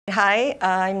Hi,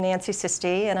 I'm Nancy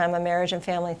Sisti, and I'm a marriage and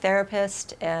family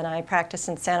therapist, and I practice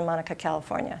in Santa Monica,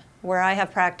 California, where I have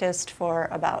practiced for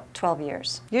about 12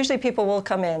 years. Usually people will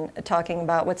come in talking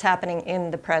about what's happening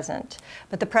in the present,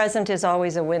 but the present is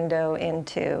always a window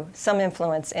into some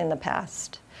influence in the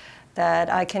past that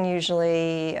I can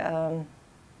usually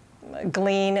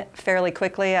glean fairly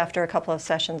quickly after a couple of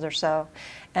sessions or so,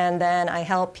 and then I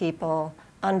help people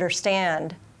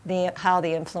understand how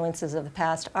the influences of the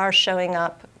past are showing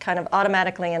up kind of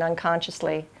automatically and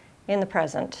unconsciously in the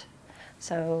present.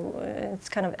 So it's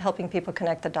kind of helping people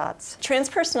connect the dots.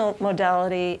 Transpersonal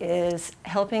modality is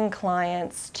helping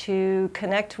clients to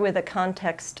connect with a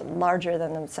context larger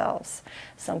than themselves.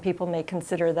 Some people may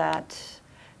consider that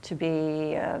to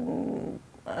be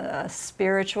a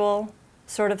spiritual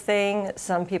sort of thing.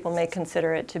 Some people may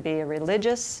consider it to be a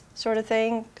religious sort of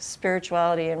thing.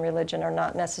 Spirituality and religion are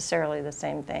not necessarily the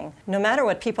same thing. No matter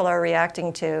what people are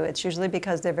reacting to, it's usually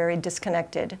because they're very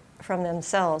disconnected from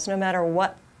themselves, no matter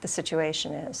what the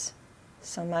situation is.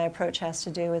 So my approach has to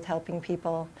do with helping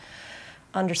people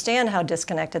understand how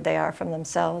disconnected they are from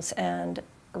themselves and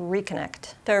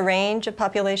reconnect. The range of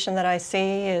population that I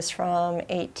see is from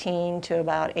 18 to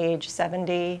about age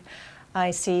 70.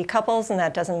 I see couples, and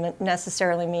that doesn't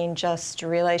necessarily mean just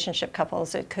relationship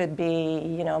couples. It could be,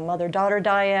 you know, mother-daughter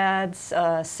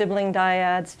dyads, sibling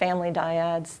dyads, family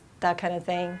dyads, that kind of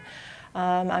thing.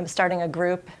 I'm starting a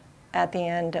group at the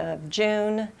end of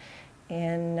June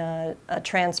in a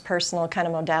transpersonal kind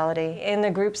of modality. In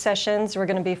the group sessions, we're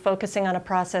going to be focusing on a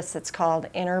process that's called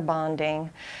inner bonding,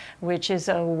 which is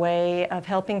a way of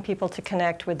helping people to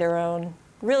connect with their own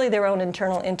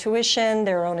internal intuition,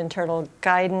 their own internal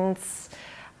guidance,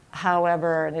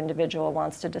 however an individual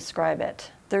wants to describe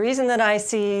it. The reason that I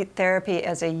see therapy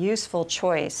as a useful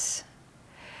choice,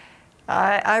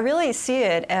 I really see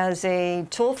it as a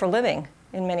tool for living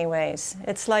in many ways.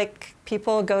 It's like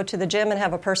people go to the gym and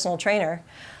have a personal trainer.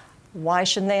 Why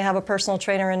shouldn't they have a personal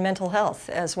trainer in mental health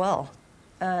as well?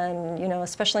 And, you know,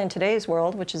 especially in today's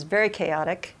world, which is very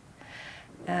chaotic,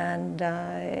 and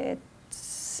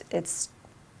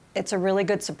it's a really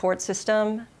good support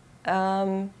system.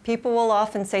 People will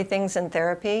often say things in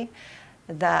therapy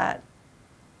that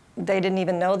they didn't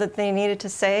even know that they needed to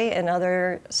say in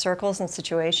other circles and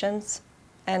situations.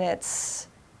 And it's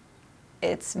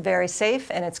very safe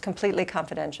and it's completely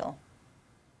confidential.